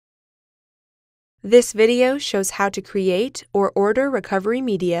This video shows how to create or order recovery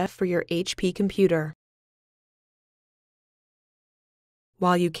media for your HP computer.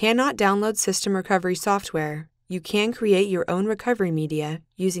 While you cannot download system recovery software, you can create your own recovery media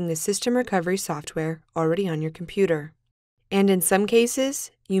using the system recovery software already on your computer. And in some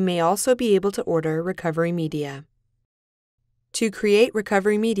cases, you may also be able to order recovery media. To create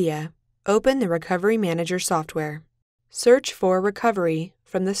recovery media, open the Recovery Manager software. Search for Recovery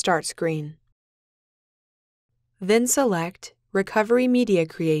from the Start screen. Then select Recovery Media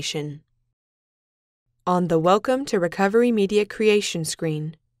Creation. On the Welcome to Recovery Media Creation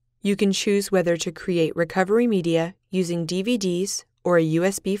screen, you can choose whether to create recovery media using DVDs or a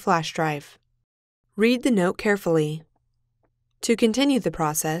USB flash drive. Read the note carefully. To continue the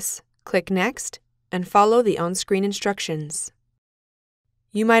process, click Next and follow the on-screen instructions.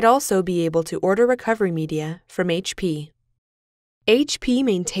 You might also be able to order recovery media from HP. HP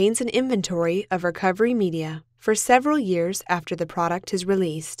maintains an inventory of recovery media for several years after the product is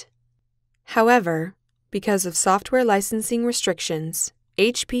released. However, because of software licensing restrictions,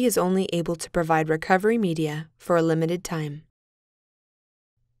 HP is only able to provide recovery media for a limited time.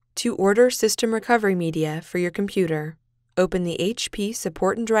 To order system recovery media for your computer, open the HP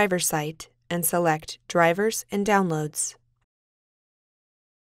Support and Driver site and select Drivers and Downloads.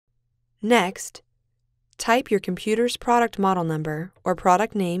 Next, type your computer's product model number or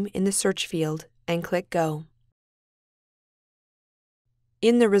product name in the search field and click Go.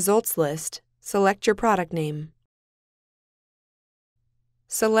 In the results list, select your product name.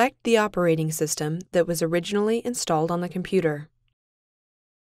 Select the operating system that was originally installed on the computer.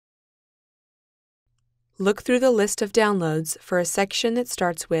 Look through the list of downloads for a section that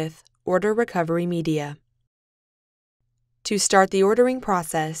starts with Order Recovery Media. To start the ordering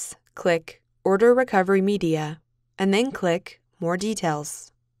process, click Order Recovery Media and then click More Details.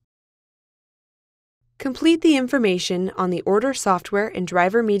 Complete the information on the Order Software and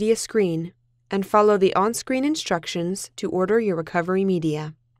Driver Media screen and follow the on-screen instructions to order your recovery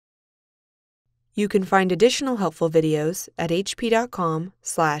media. You can find additional helpful videos at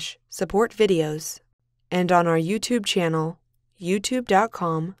hp.com/supportvideos and on our YouTube channel,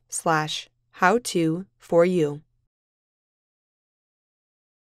 youtube.com/howto4u.